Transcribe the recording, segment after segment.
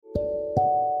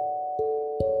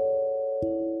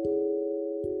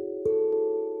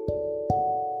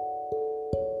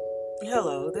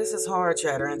This is Hard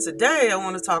Chatter, and today I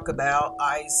want to talk about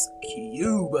Ice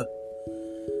Cube.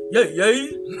 Yay!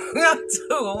 I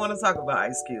want to talk about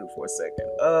Ice Cube for a second.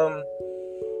 A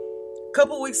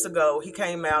couple weeks ago, he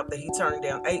came out that he turned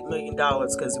down $8 million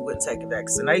because he wouldn't take a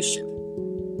vaccination.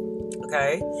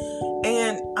 Okay?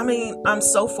 And, I mean, I'm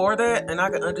so for that, and I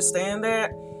can understand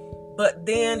that. But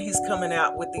then he's coming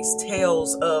out with these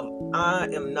tales of, I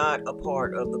am not a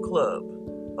part of the club.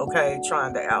 Okay?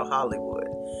 Trying to out Hollywood.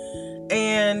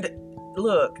 And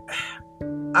look,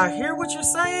 I hear what you're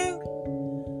saying,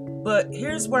 but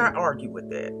here's where I argue with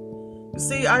that. You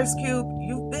see, Ice Cube,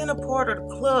 you've been a part of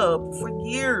the club for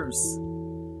years,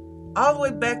 all the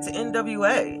way back to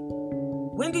NWA.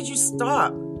 When did you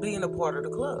stop being a part of the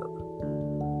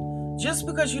club? Just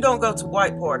because you don't go to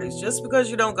white parties, just because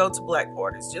you don't go to black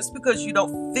parties, just because you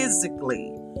don't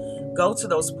physically go to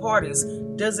those parties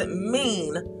doesn't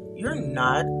mean you're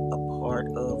not a part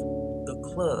of the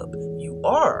club. You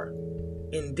are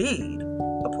indeed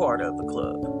a part of the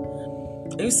club.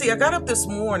 And you see, I got up this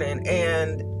morning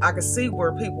and I could see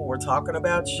where people were talking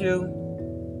about you.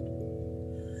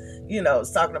 You know,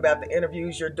 it's talking about the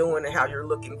interviews you're doing and how you're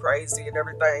looking crazy and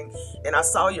everything. And I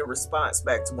saw your response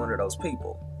back to one of those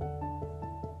people.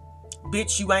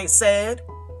 Bitch, you ain't sad?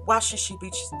 Why should she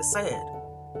be sad?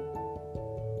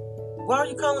 Why are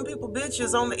you calling people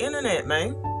bitches on the internet,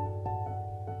 man?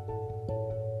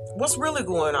 What's really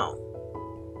going on?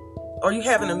 Are you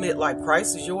having a midlife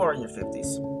crisis? You are in your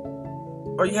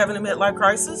 50s. Are you having a midlife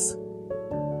crisis?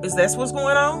 Is that what's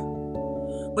going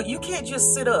on? But you can't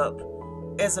just sit up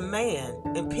as a man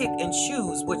and pick and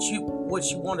choose what you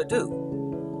want to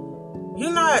do.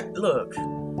 You're not, look,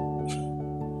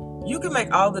 you can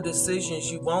make all the decisions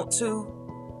you want to,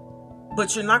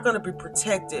 but you're not going to be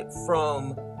protected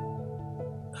from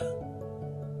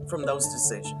those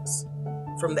decisions.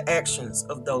 From the actions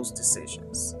of those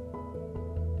decisions.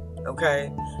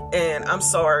 Okay? And I'm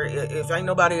sorry, if ain't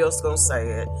nobody else gonna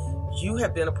say it, you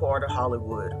have been a part of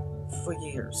Hollywood for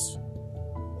years.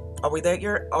 Are we there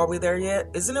yet? Are we there yet?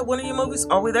 Isn't it one of your movies?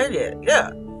 Are we there yet? Yeah.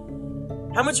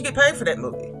 How much you get paid for that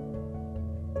movie?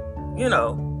 You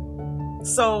know.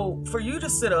 So for you to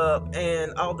sit up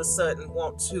and all of a sudden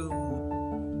want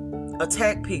to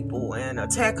attack people and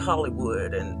attack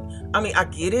Hollywood, and I mean, I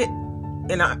get it.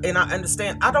 And I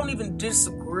understand. I don't even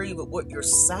disagree with what you're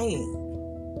saying.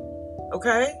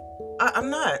 Okay? I'm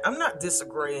not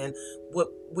disagreeing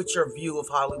with your view of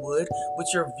Hollywood, with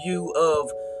your view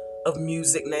of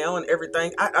music now and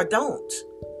everything. I don't.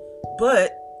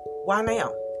 But why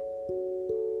now?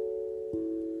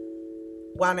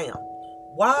 Why now?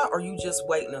 Why are you just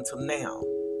waiting until now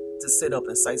to sit up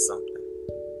and say something?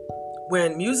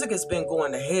 When music has been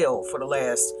going to hell for the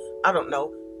last,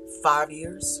 5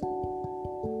 years?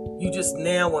 You just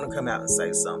now want to come out and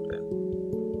say something.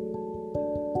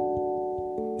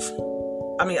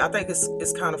 I mean, I think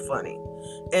it's kind of funny.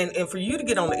 And for you to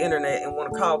get on the internet and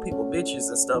want to call people bitches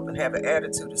and stuff and have an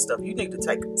attitude and stuff, you need to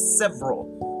take several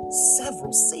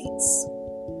seats.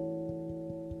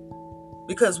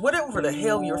 Because whatever the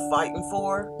hell you're fighting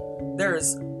for,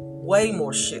 there's way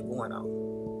more shit going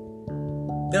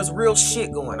on. There's real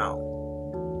shit going on.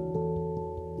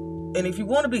 And if you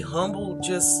want to be humble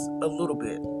just a little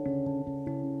bit,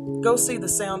 go see The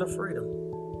Sound of Freedom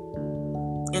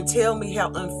and tell me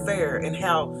how unfair and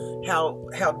how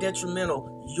detrimental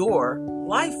your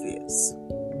life is.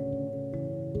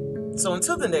 So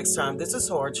until the next time, this is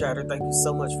Hard Chatter. Thank you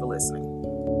so much for listening.